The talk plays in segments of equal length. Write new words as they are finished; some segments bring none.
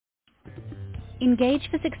Engage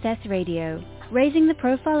for Success Radio, raising the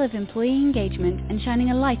profile of employee engagement and shining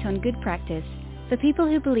a light on good practice for people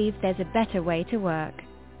who believe there's a better way to work.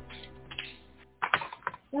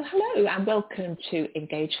 Well, hello and welcome to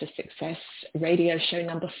Engage for Success radio show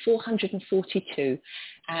number 442.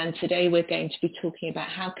 And today we're going to be talking about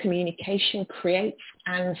how communication creates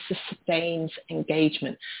and sustains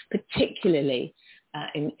engagement, particularly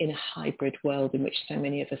in a hybrid world in which so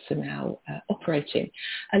many of us are now operating.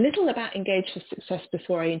 A little about Engage for Success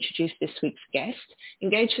before I introduce this week's guest.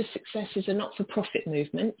 Engage for Success is a not-for-profit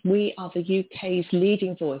movement. We are the UK's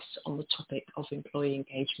leading voice on the topic of employee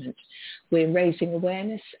engagement. We're raising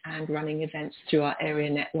awareness and running events through our area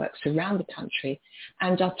networks around the country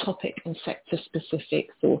and our topic and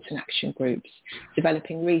sector-specific thought and action groups,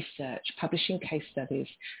 developing research, publishing case studies,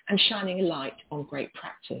 and shining a light on great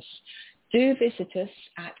practice. Do visit us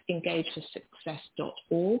at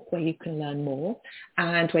engageforsuccess.org where you can learn more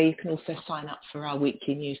and where you can also sign up for our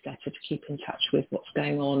weekly newsletter to keep in touch with what's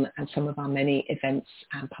going on and some of our many events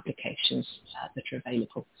and publications that are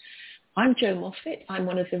available. I'm Jo Moffatt. I'm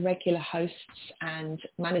one of the regular hosts and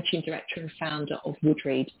managing director and founder of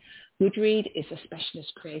Woodreed. Woodreed is a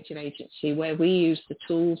specialist creative agency where we use the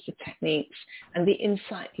tools, the techniques and the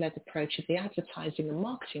insight-led approach of the advertising and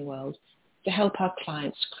marketing world to help our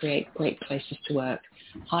clients create great places to work,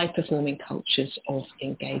 high-performing cultures of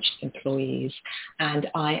engaged employees. And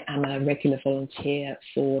I am a regular volunteer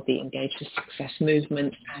for the Engage for Success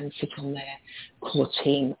movement and sit on their core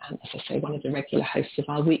team. And as I say, one of the regular hosts of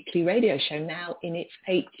our weekly radio show, now in its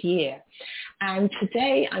 8th year. And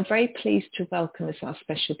today I'm very pleased to welcome as our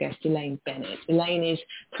special guest Elaine Bennett. Elaine is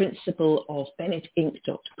principal of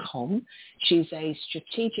BennettInc.com. She's a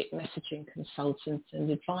strategic messaging consultant and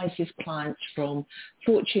advises clients from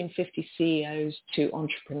Fortune 50 CEOs to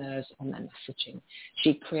entrepreneurs on their messaging.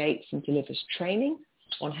 She creates and delivers training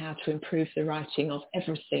on how to improve the writing of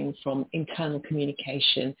everything from internal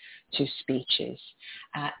communication to speeches.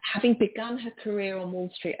 Having begun her career on Wall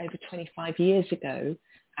Street over 25 years ago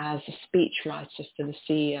as a speechwriter for the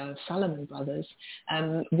CEO of Salomon Brothers,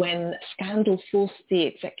 when scandal forced the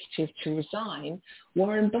executive to resign,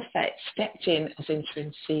 Warren Buffett stepped in as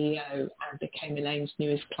interim CEO and became Elaine's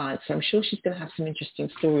newest client. So I'm sure she's going to have some interesting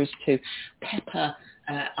stories to pepper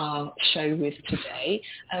our show with today.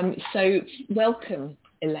 So welcome,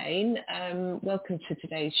 Elaine. Welcome to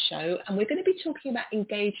today's show. And we're going to be talking about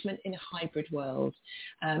engagement in a hybrid world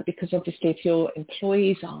because obviously if your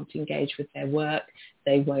employees aren't engaged with their work,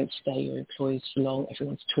 they won't stay your employees for long.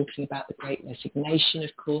 Everyone's talking about the great resignation, of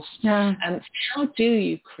course. Yeah. How do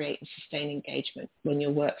you create and sustain engagement when your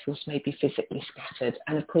workforce may be physically scattered?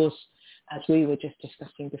 And of course, as we were just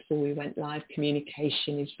discussing before we went live,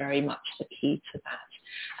 communication is very much the key to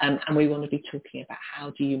that. And we want to be talking about how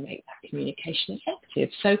do you make that communication effective.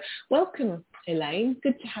 So welcome, Elaine.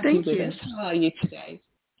 Good to have you with us. How are you today?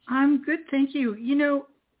 I'm good, thank you. You know,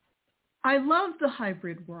 I love the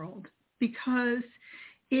hybrid world because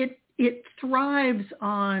it thrives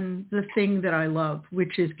on the thing that I love,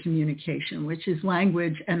 which is communication, which is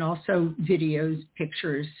language and also videos,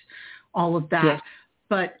 pictures, all of that. Yes.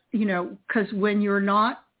 But, you know, because when you're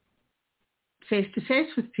not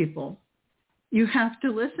face-to-face with people, you have to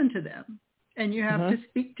listen to them and you have to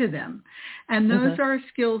speak to them. And those are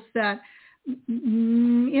skills that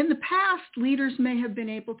in the past, leaders may have been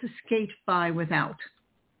able to skate by without.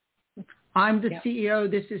 I'm the CEO.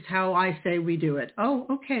 This is how I say we do it. Oh,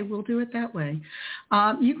 okay, we'll do it that way.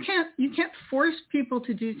 You can't force people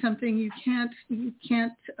to do something. You can't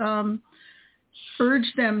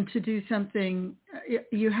urge them to do something.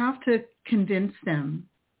 You have to convince them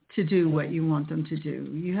to do what you want them to do.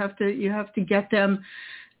 You have to get them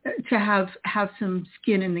to have some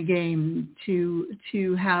skin in the game, to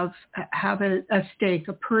have a stake,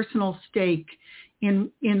 a personal stake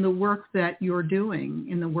in the work that you're doing,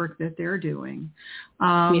 in the work that they're doing.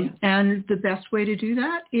 And the best way to do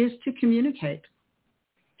that is to communicate.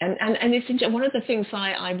 And it's one of the things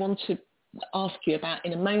I want to ask you about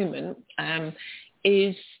in a moment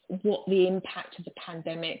is what the impact of the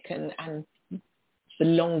pandemic and the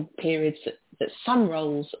long periods that some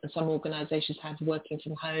roles and some organisations have working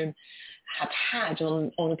from home have had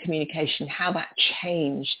on communication, how that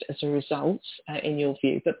changed as a result, in your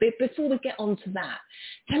view. But before we get on to that,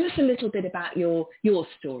 tell us a little bit about your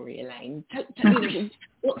story, Elaine. Tell me,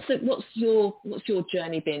 what's your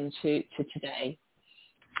journey been to today?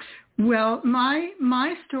 Well,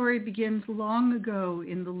 my story begins long ago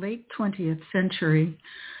in the late 20th century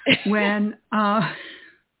when...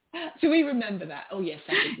 Do we remember that? Oh, yes.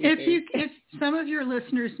 If some of your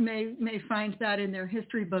listeners may find that in their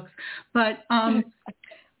history books, but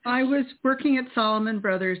I was working at Salomon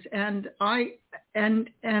Brothers, and I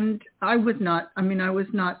was not. I mean, I was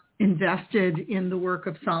not invested in the work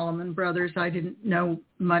of Salomon Brothers. I didn't know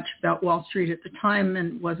much about Wall Street at the time,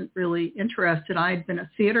 and wasn't really interested. I had been a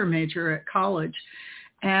theater major at college,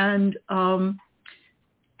 and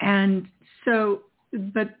so.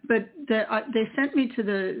 But they sent me to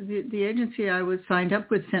the agency I was signed up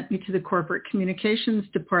with sent me to the corporate communications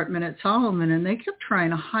department at Salomon, and they kept trying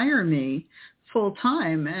to hire me full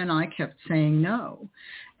time, and I kept saying no.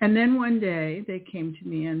 And then one day they came to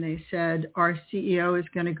me and they said, our CEO is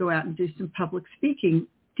going to go out and do some public speaking.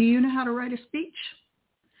 Do you know how to write a speech?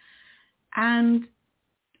 And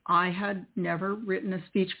I had never written a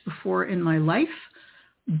speech before in my life.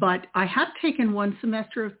 But I had taken one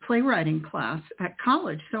semester of playwriting class at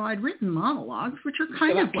college, so I'd written monologues, which are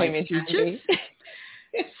kind of like speeches.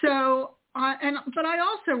 But I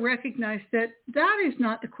also recognized that is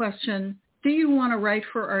not the question. Do you want to write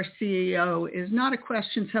for our CEO? Is not a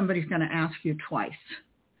question somebody's going to ask you twice.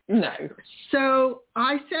 No. So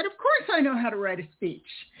I said, of course I know how to write a speech.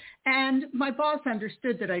 And my boss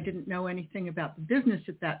understood that I didn't know anything about the business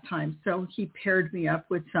at that time. So he paired me up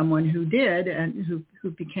with someone who did and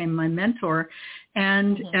who became my mentor.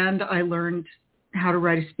 And I learned how to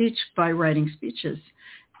write a speech by writing speeches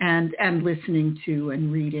and listening to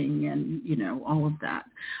and reading and, you know, all of that.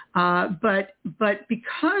 But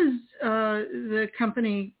because the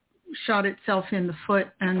company shot itself in the foot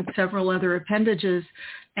and several other appendages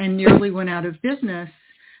and nearly went out of business,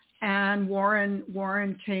 and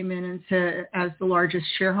Warren came in and said, as the largest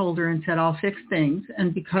shareholder, and said, I'll fix things.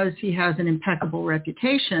 And because he has an impeccable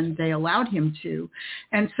reputation, they allowed him to.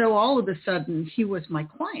 And so all of a sudden, he was my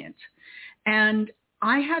client. And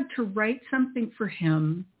I had to write something for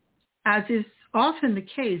him, as is often the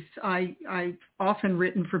case. I've often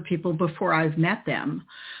written for people before I've met them,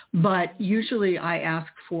 but usually I ask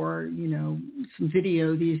for, you know, some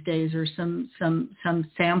video these days or some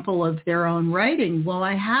sample of their own writing. Well,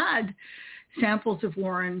 I had samples of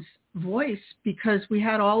Warren's voice because we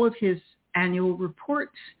had all of his annual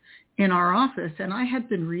reports in our office, and I had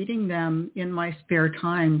been reading them in my spare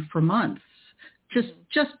time for months.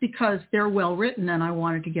 Just because they're well written, and I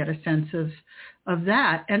wanted to get a sense of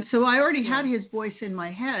that. And so I already had his voice in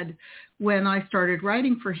my head when I started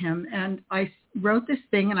writing for him. And I wrote this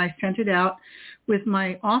thing and I sent it out with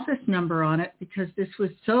my office number on it because this was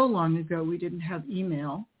so long ago we didn't have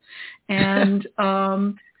email. And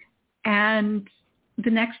and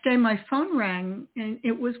the next day my phone rang and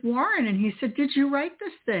it was Warren, and he said, "Did you write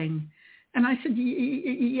this thing?" And I said,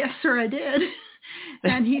 "Yes, sir, I did."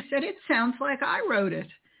 And he said, "It sounds like I wrote it."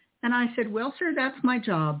 And I said, "Well, sir, that's my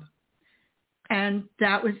job." And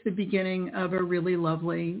that was the beginning of a really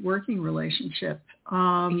lovely working relationship.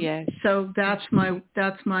 Yes. So that's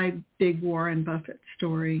my big Warren Buffett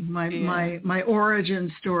story, my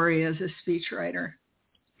origin story as a speechwriter.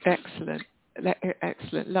 Excellent.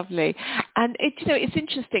 Excellent, lovely. And it's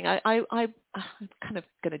interesting. I'm kind of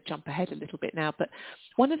going to jump ahead a little bit now, but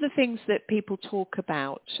one of the things that people talk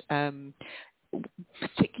about,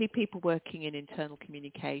 particularly people working in internal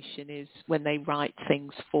communication, is when they write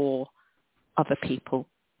things for other people.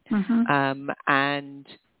 And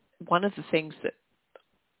one of the things that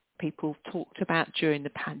people talked about during the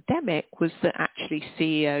pandemic was that actually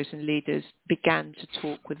CEOs and leaders began to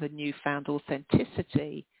talk with a newfound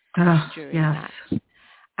authenticity during that.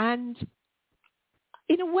 And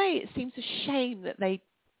in a way, it seems a shame that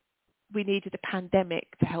we needed a pandemic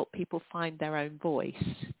to help people find their own voice,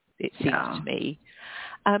 it seems to me.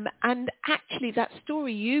 And actually, that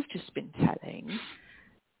story you've just been telling,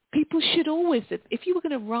 people should always, if you were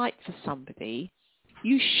going to write for somebody,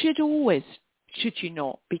 you should always, should you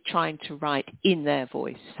not, be trying to write in their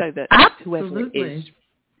voice so that whoever it is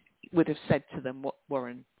would have said to them what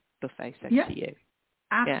Warren Buffett said to you.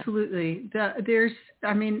 Absolutely.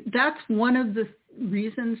 That's one of the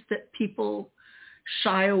reasons that people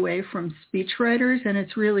shy away from speechwriters, and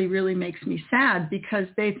it's really, really makes me sad because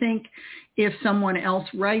they think if someone else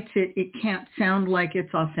writes it, it can't sound like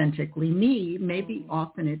it's authentically me. Maybe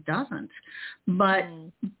often it doesn't, but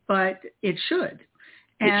it should.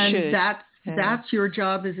 And that's your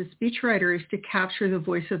job as a speechwriter, is to capture the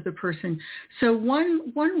voice of the person. So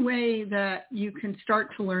one way that you can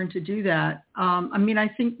start to learn to do that, I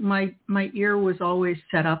think my ear was always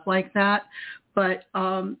set up like that, but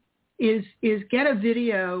is get a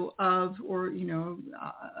video of, or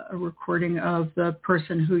a recording of the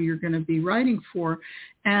person who you're going to be writing for,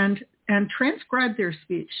 and transcribe their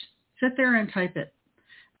speech. Sit there and type it,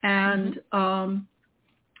 and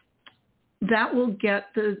that will get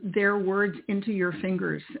their words into your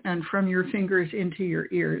fingers and from your fingers into your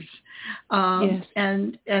ears. Yes.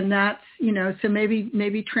 And that's, so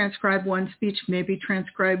maybe transcribe one speech, maybe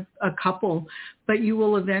transcribe a couple, but you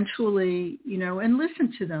will eventually, and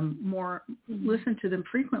listen to them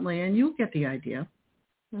frequently, and you'll get the idea.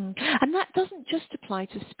 And that doesn't just apply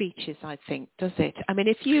to speeches, I think, does it? I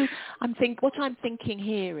mean, what I'm thinking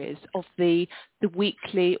here is of the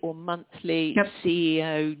weekly or monthly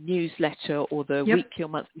CEO newsletter or the weekly or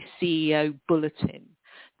monthly CEO bulletin,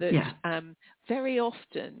 that very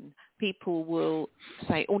often people will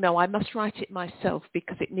say, oh no, I must write it myself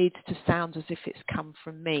because it needs to sound as if it's come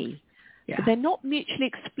from me. Yeah. But they're not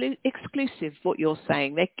mutually exclusive, what you're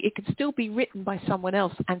saying. It could still be written by someone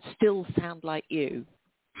else and still sound like you.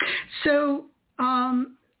 So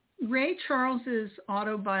Ray Charles's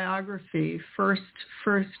autobiography, first,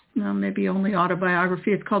 maybe only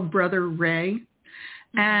autobiography, it's called Brother Ray.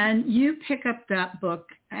 And you pick up that book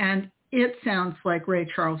and it sounds like Ray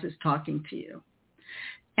Charles is talking to you.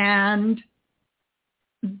 And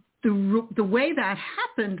the way that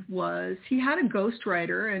happened was he had a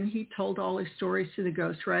ghostwriter and he told all his stories to the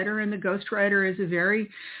ghostwriter, and the ghostwriter is a very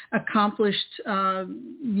accomplished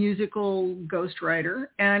musical ghostwriter,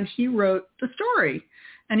 and he wrote the story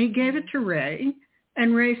and he gave it to Ray,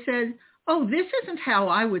 and Ray said, oh, this isn't how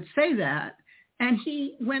I would say that. And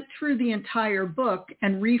he went through the entire book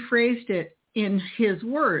and rephrased it in his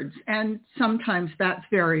words. And sometimes that's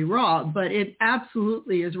very raw, but it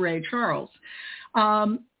absolutely is Ray Charles.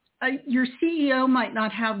 Your CEO might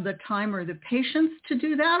not have the time or the patience to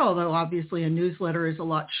do that, although obviously a newsletter is a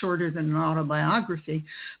lot shorter than an autobiography.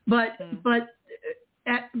 But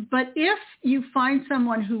if you find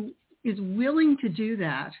someone who is willing to do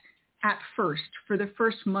that at first, for the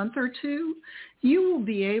first month or two, you will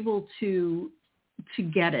be able to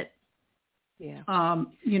get it. Yeah.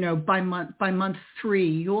 By month 3,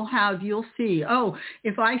 you'll see, oh,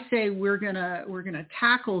 if I say we're gonna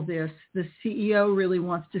tackle this, the CEO really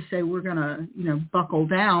wants to say we're gonna, buckle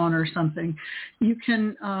down or something. You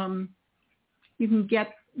can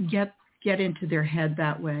get into their head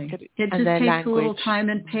that way. It just takes a little time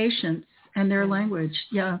and patience and their language.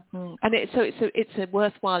 Yeah. And it's a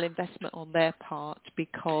worthwhile investment on their part,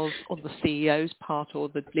 because on the CEO's part or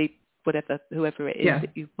the lead, whoever it is that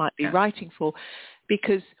you might be writing for,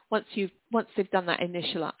 because once they've done that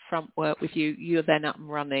initial upfront work with you, you're then up and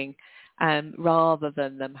running, rather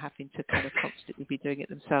than them having to kind of constantly be doing it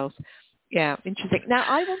themselves. Yeah, interesting. Now,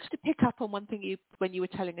 I wanted to pick up on one thing when you were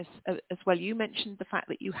telling us as well. You mentioned the fact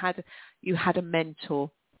that you had a mentor.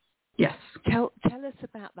 Yes. Tell us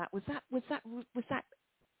about that. Was that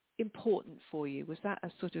important for you? Was that a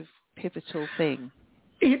sort of pivotal thing?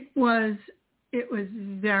 It was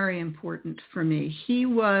very important for me. He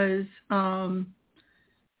was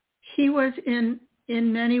in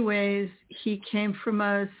many ways, he came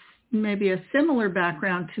from maybe a similar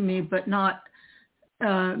background to me, but not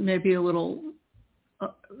maybe a little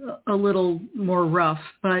more rough.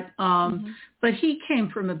 But he came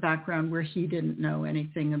from a background where he didn't know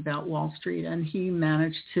anything about Wall Street, and he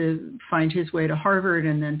managed to find his way to Harvard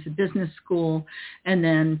and then to business school and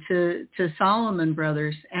then to Salomon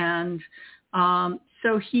Brothers. And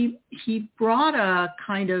so he brought a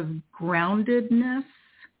kind of groundedness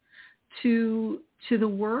to the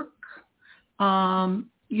work.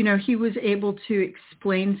 He was able to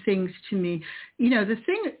explain things to me.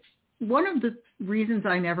 One of the reasons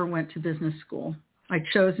I never went to business school, I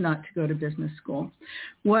chose not to go to business school,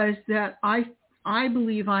 was that I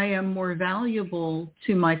believe I am more valuable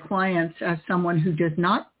to my clients as someone who does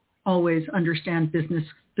not always understand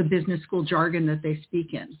the business school jargon that they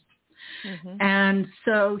speak in. Mm-hmm. And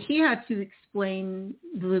so he had to explain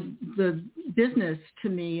the business to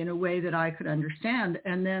me in a way that I could understand,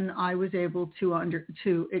 and then I was able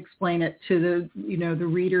to explain it to the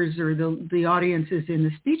readers or the audiences in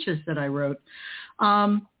the speeches that I wrote.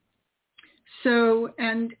 So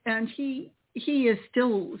he is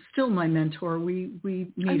still my mentor. We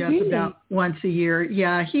meet up about once a year.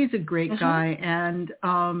 Yeah, he's a great guy, and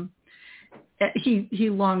he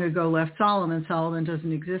long ago left Salomon. Salomon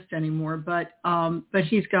doesn't exist anymore, but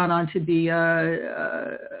he's gone on to be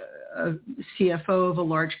a CFO of a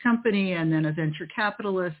large company and then a venture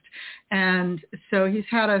capitalist. And so he's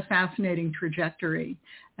had a fascinating trajectory,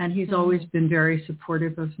 and he's always been very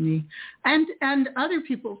supportive of me and other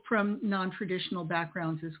people from non-traditional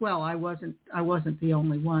backgrounds as well. I wasn't the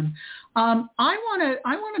only one. I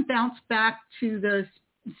want to bounce back to the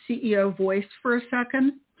CEO voice for a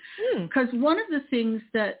second. Because one of the things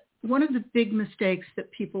that one of the big mistakes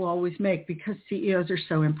that people always make, because CEOs are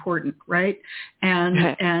so important, right?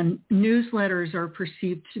 And newsletters are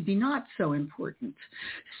perceived to be not so important.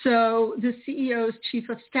 So the CEO's chief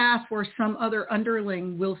of staff or some other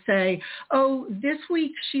underling will say, oh, this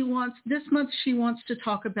month she wants to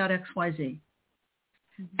talk about XYZ.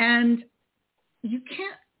 Mm-hmm. And you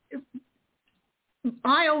can't,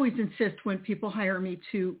 I always insist when people hire me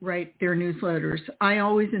to write their newsletters, I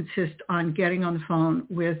always insist on getting on the phone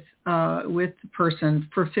with the person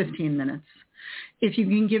for 15 minutes. If you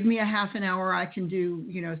can give me a half an hour, I can do,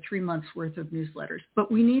 3 months worth of newsletters.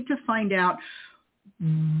 But we need to find out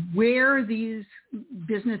where these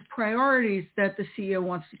business priorities that the CEO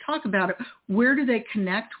wants to talk about, where do they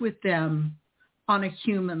connect with them on a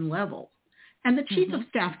human level? And the chief of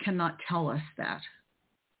staff cannot tell us that.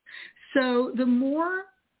 So the more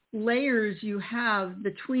layers you have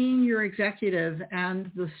between your executive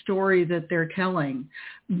and the story that they're telling,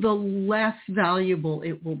 the less valuable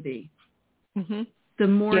it will be. Mm-hmm. The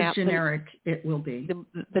more generic it will be.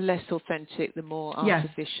 The less authentic, the more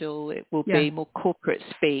artificial it will be, more corporate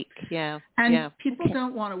speak. And people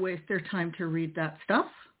don't want to waste their time to read that stuff.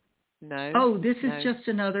 No. Oh, this is just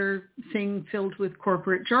another thing filled with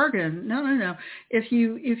corporate jargon. No. If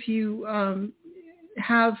you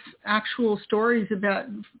have actual stories about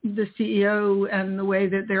the CEO and the way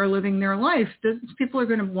that they're living their life, people are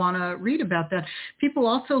going to want to read about that. People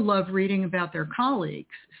also love reading about their colleagues.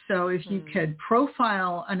 So if you could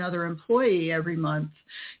profile another employee every month,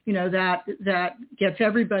 that gets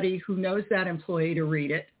everybody who knows that employee to read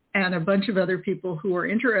it, and a bunch of other people who are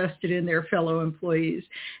interested in their fellow employees.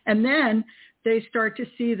 And then they start to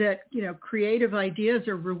see that, creative ideas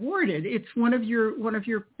are rewarded. It's one of your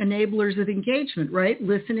enablers of engagement, right?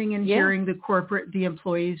 Listening and hearing the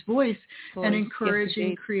employee's voice and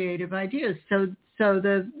encouraging creative ideas. So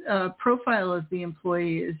the profile of the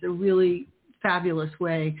employee is a really fabulous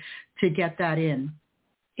way to get that in.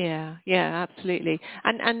 Yeah, absolutely.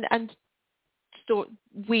 And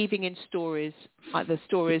weaving in stories, like the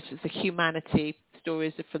stories of the humanity,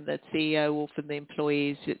 stories from the CEO or from the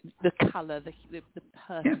employees, the colour, the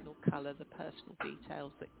personal colour, the personal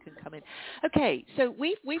details that can come in. Okay, so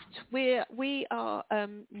we are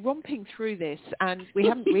romping through this, and we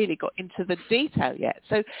haven't really got into the detail yet.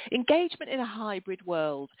 So engagement in a hybrid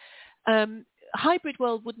world. Hybrid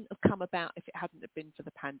world wouldn't have come about if it hadn't have been for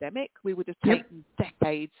the pandemic. We would have taken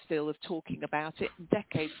decades still of talking about it, and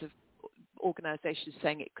decades of organizations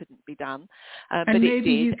saying it couldn't be done, but it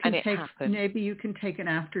did, and it happened. Maybe you can take an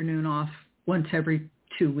afternoon off once every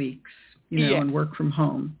 2 weeks, and work from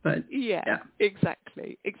home. But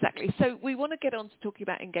exactly. So we want to get on to talking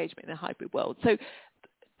about engagement in a hybrid world. So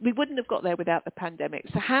we wouldn't have got there without the pandemic.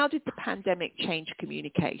 So how did the pandemic change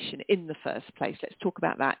communication in the first place? Let's talk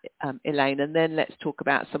about that, Elaine, and then let's talk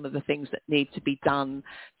about some of the things that need to be done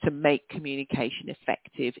to make communication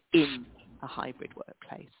effective in a hybrid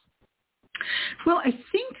workplace. Well, I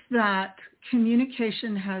think that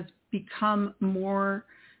communication has become more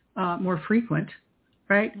frequent,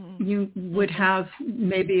 right? Mm-hmm. You would have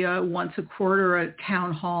maybe once a quarter a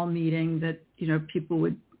town hall meeting that people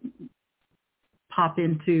would pop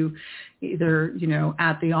into, either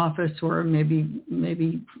at the office or maybe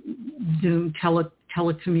Zoom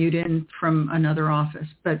telecommute in from another office,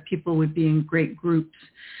 but people would be in great groups,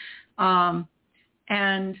 and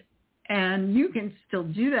you can still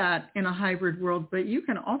do that in a hybrid world, but you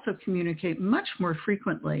can also communicate much more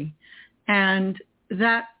frequently. And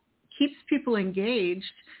that keeps people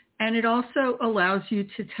engaged. And it also allows you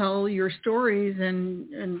to tell your stories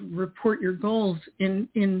and report your goals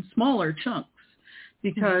in smaller chunks.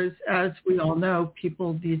 Because as we all know,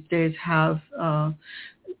 people these days have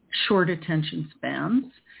short attention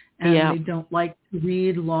spans. And they don't like to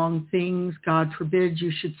read long things. God forbid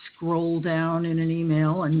you should scroll down in an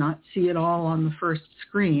email and not see it all on the first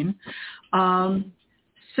screen.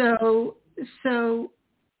 So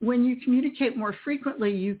when you communicate more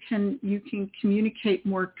frequently, you can communicate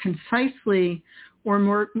more concisely or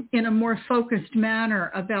more in a more focused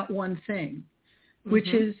manner about one thing, which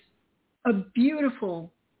is a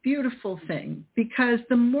beautiful thing, because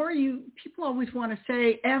the more people always want to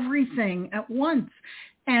say everything at once.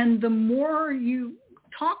 And the more you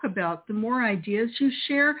talk about, the more ideas you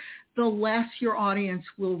share, the less your audience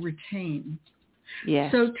will retain.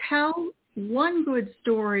 Yes. So tell one good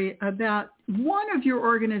story about one of your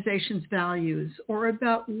organization's values, or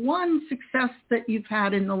about one success that you've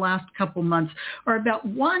had in the last couple months, or about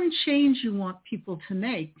one change you want people to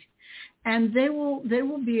make. And they will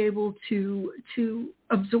be able to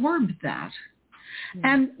absorb that.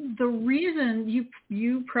 And the reason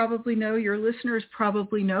you probably know, your listeners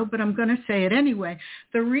probably know, but I'm going to say it anyway.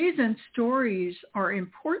 The reason stories are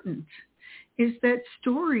important is that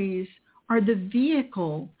stories are the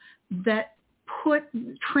vehicle that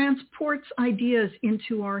transports ideas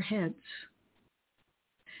into our heads.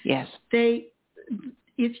 Yes.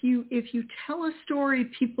 If you tell a story,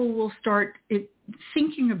 people will start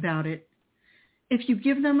thinking about it. If you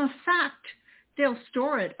give them a fact, they'll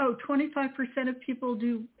store it. 25% of people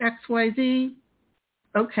do X, Y, Z.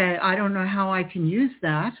 Okay, I don't know how I can use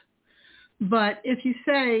that. But if you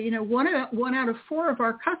say, one out of 4 of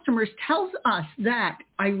our customers tells us that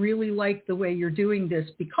I really like the way you're doing this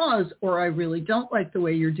because, or I really don't like the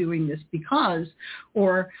way you're doing this because,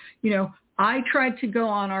 or, I tried to go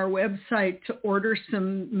on our website to order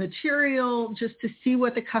some material just to see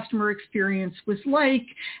what the customer experience was like,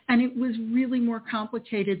 and it was really more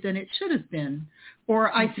complicated than it should have been.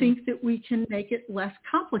 Or I think that we can make it less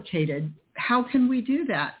complicated. How can we do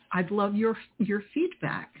that? I'd love your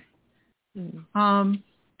feedback.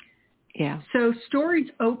 So stories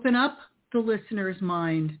open up the listener's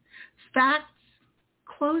mind. Facts,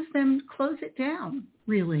 close it down,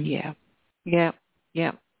 really.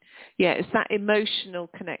 Yeah, it's that emotional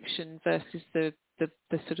connection versus the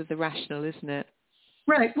sort of the rational, isn't it?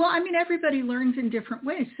 Right. Well, everybody learns in different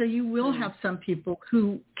ways. So you will have some people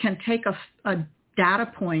who can take a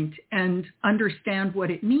data point and understand what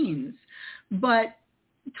it means. But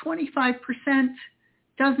 25%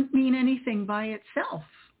 doesn't mean anything by itself.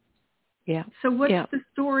 Yeah. So what's the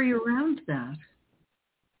story around that?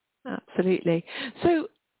 Absolutely. So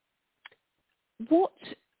what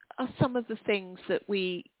are some of the things that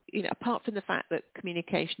we, apart from the fact that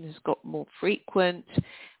communication has got more frequent,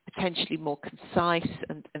 potentially more concise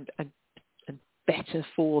and better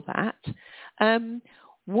for that,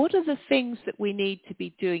 what are the things that we need to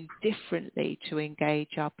be doing differently to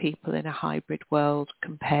engage our people in a hybrid world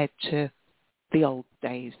compared to the old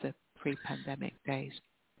days, the pre-pandemic days?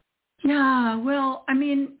 Yeah, well, I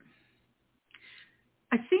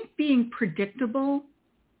think being predictable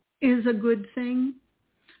is a good thing.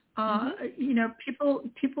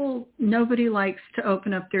 People, nobody likes to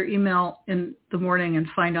open up their email in the morning and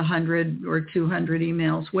find 100 or 200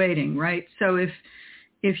 emails waiting, right? So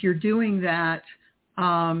if you're doing that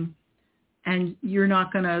and you're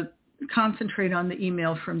not going to concentrate on the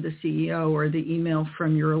email from the CEO or the email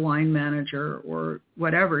from your line manager or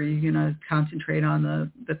whatever, you're going to concentrate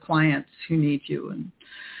on the clients who need you. And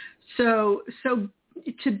so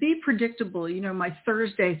to be predictable, my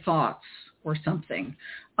Thursday thoughts or something.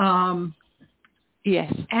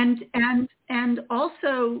 Yes. And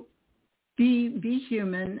also be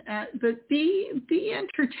human, but be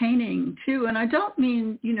entertaining too. And I don't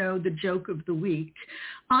mean, the joke of the week.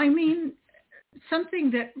 I mean something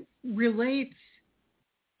that relates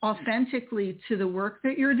authentically to the work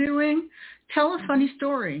that you're doing. Tell a funny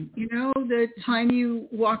story. The time you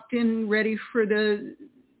walked in ready for the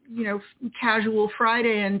casual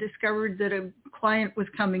Friday and discovered that a client was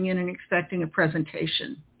coming in and expecting a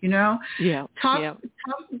presentation, Talk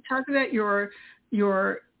about your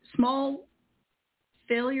small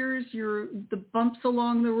failures, the bumps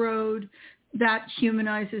along the road. That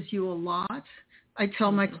humanizes you a lot. I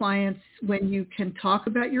tell my clients, when you can talk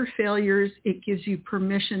about your failures, it gives you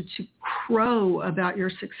permission to crow about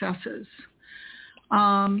your successes.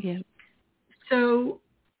 So,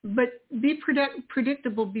 but be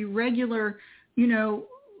predictable, be regular, if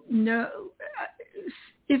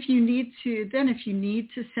you need to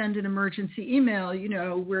send an emergency email,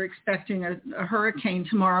 we're expecting a hurricane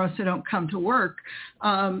tomorrow, so don't come to work.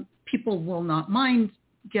 People will not mind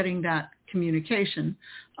getting that communication.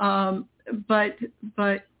 But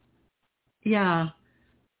yeah,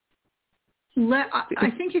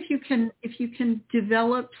 I think if you can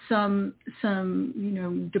develop some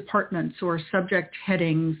departments or subject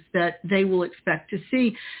headings that they will expect to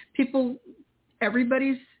see,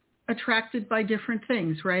 everybody's attracted by different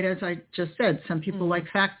things, right? As I just said, some people like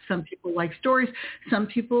facts, some people like stories, some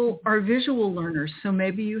people are visual learners. So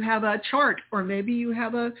maybe you have a chart, or maybe you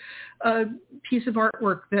have a piece of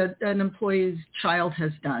artwork that an employee's child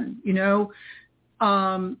has done,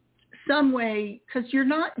 some way, because you're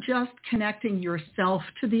not just connecting yourself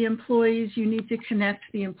to the employees, you need to connect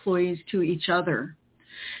the employees to each other.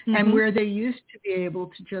 And where they used to be able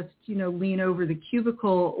to just, lean over the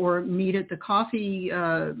cubicle or meet at the coffee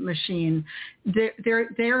machine,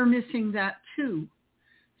 they're missing that too.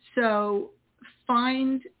 So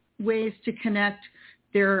find ways to connect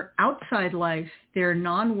their outside life, their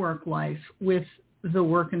non-work life, with the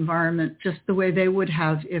work environment, just the way they would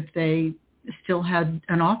have if they still had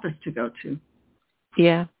an office to go to.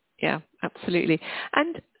 Yeah. Yeah, absolutely.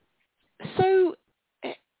 And so,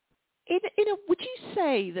 would you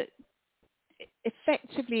say that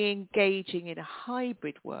effectively engaging in a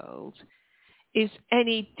hybrid world is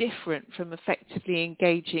any different from effectively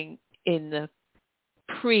engaging in the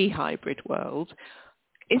pre-hybrid world?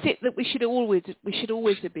 Is it that we should always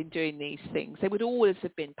have been doing these things? They would always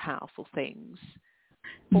have been powerful things.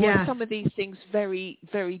 Or are some of these things very,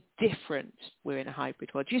 very different? We're in a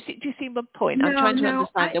hybrid world. Do you see my point? No, I'm trying to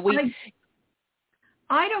understand that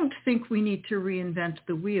I don't think we need to reinvent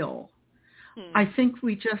the wheel. I think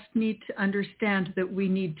we just need to understand that we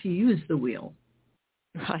need to use the wheel.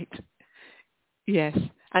 Right. Yes.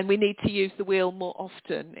 And we need to use the wheel more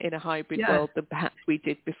often in a hybrid world than perhaps we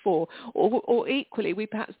did before. Or equally, we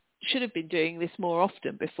perhaps should have been doing this more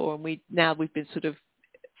often before, and we've been sort of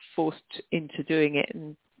forced into doing it,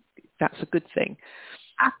 and that's a good thing.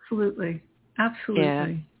 Absolutely.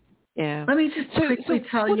 Yeah. Let me just quickly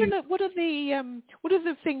tell you. What are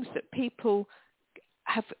the things that people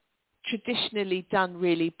have traditionally done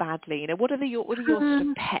really badly? What are your sort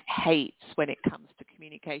of pet hates when it comes to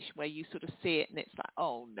communication, where you sort of see it and it's like,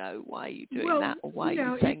 oh no, why are you doing that, or why are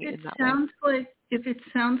you saying it in that way? If it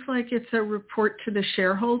sounds like it's a report to the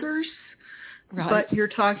shareholders, right, but you're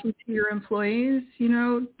talking to your employees,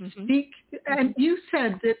 speak. And you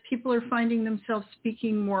said that people are finding themselves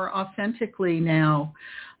speaking more authentically now,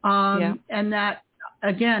 and that,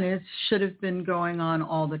 again, it should have been going on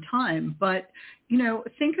all the time. But,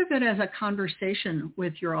 think of it as a conversation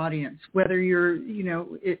with your audience, whether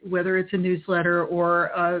whether it's a newsletter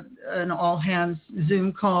or an all-hands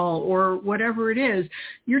Zoom call or whatever it is,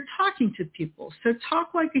 you're talking to people. So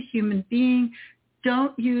talk like a human being.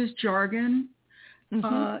 Don't use jargon.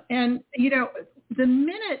 And, the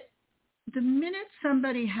minute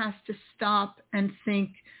somebody has to stop and think,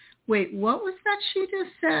 wait, what was that she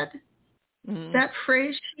just said? That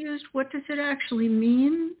phrase she used, what does it actually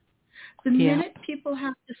mean? The minute people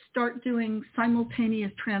have to start doing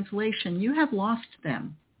simultaneous translation, you have lost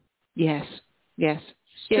them. Yes. Yeah,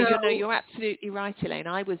 you're absolutely right, Elaine.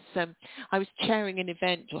 I was chairing an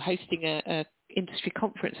event or hosting a industry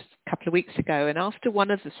conference a couple of weeks ago, and after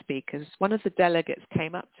one of the delegates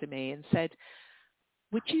came up to me and said,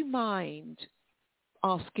 would you mind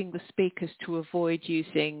asking the speakers to avoid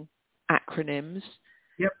using acronyms?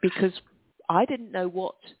 Because I didn't know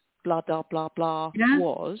what blah, blah, blah, blah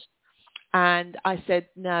was. And I said,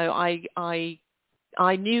 no, I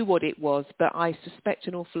knew what it was, but I suspect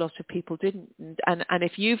an awful lot of people didn't. And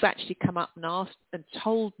if you've actually come up and asked and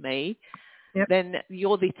told me, then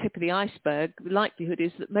you're the tip of the iceberg. The likelihood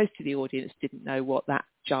is that most of the audience didn't know what that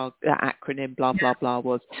acronym blah, blah, blah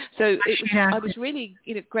was. So I was really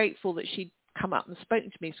grateful that she'd come up and spoken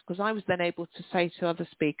to me, because I was then able to say to other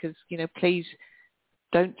speakers, please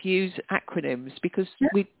don't use acronyms, because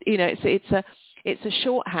it's a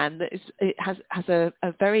shorthand that it has a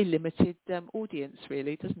very limited audience,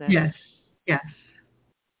 really, doesn't it? Yes.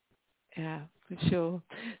 Yeah, for sure.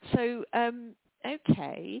 So,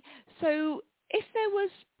 okay. So if there was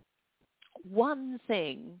one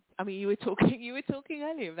thing, I mean, you were talking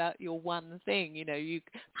earlier about your one thing, you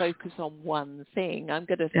focus on one thing. I'm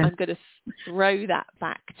gonna throw that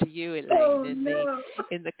back to you, Elaine,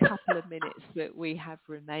 in the couple of minutes that we have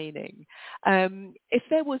remaining. If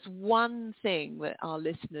there was one thing that our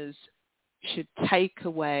listeners should take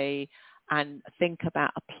away and think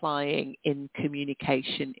about applying in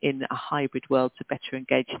communication in a hybrid world to better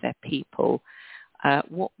engage their people,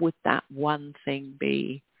 what would that one thing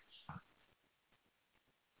be?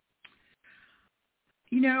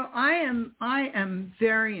 I am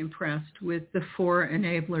very impressed with the 4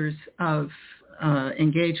 enablers of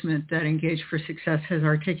engagement that Engage for Success has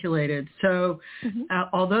articulated. So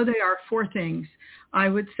although they are 4 things, I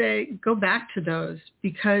would say go back to those,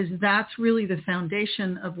 because that's really the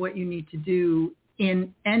foundation of what you need to do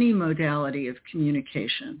in any modality of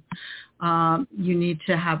communication. You need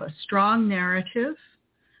to have a strong narrative.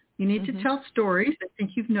 You need to tell stories. I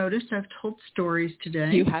think you've noticed I've told stories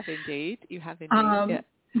today. You have indeed. Yeah.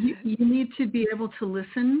 You need to be able to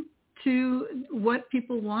listen to what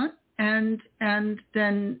people want and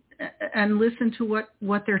listen to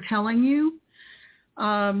what they're telling you.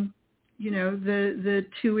 The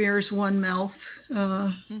 2 ears, 1 mouth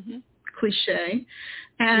cliche,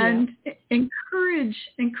 and encourage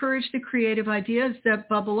the creative ideas that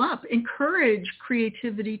bubble up. Encourage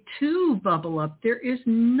creativity to bubble up. There is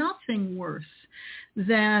nothing worse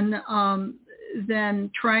than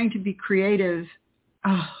trying to be creative.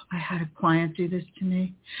 Oh, I had a client do this to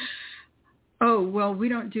me. Oh, well, we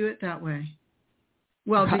don't do it that way.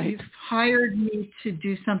 Well, but you've hired me to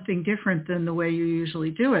do something different than the way you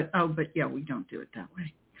usually do it. Oh, but we don't do it that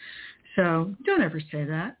way. So don't ever say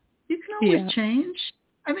that. You can always change.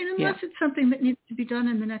 I mean, unless it's something that needs to be done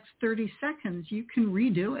in the next 30 seconds, you can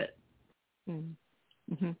redo it.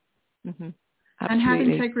 Mm-hmm. Mm-hmm. And have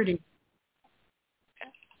integrity.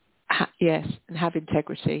 Yes, and have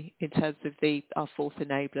integrity in terms of our fourth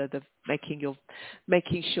enabler, the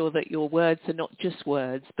making sure that your words are not just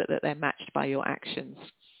words, but that they're matched by your actions.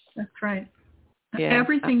 That's right. Yeah,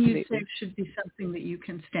 everything absolutely. you say should be something that you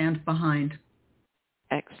can stand behind.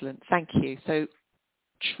 Excellent. Thank you. So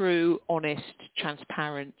true, honest,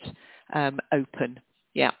 transparent, open.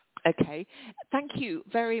 Yeah. Okay. Thank you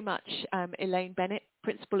very much, Elaine Bennett,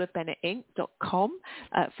 principal of BennettInc.com,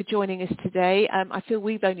 for joining us today. I feel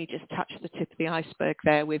we've only just touched the tip of the iceberg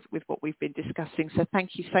there with what we've been discussing. So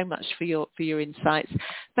thank you so much for your insights.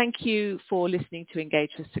 Thank you for listening to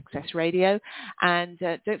Engage for Success Radio. And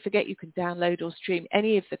don't forget, you can download or stream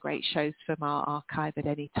any of the great shows from our archive at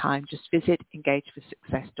any time. Just visit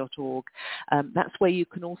engageforsuccess.org. That's where you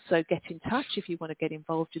can also get in touch if you want to get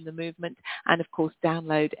involved in the movement, and of course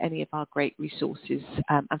download any of our great resources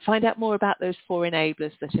and find out more about those four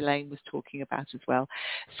enablers that Elaine was talking about as well.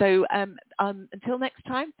 So until next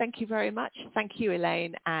time, thank you very much. Thank you,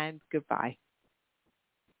 Elaine, and goodbye.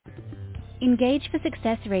 Engage for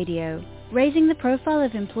Success Radio, raising the profile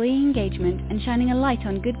of employee engagement and shining a light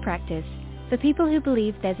on good practice for people who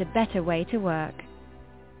believe there's a better way to work.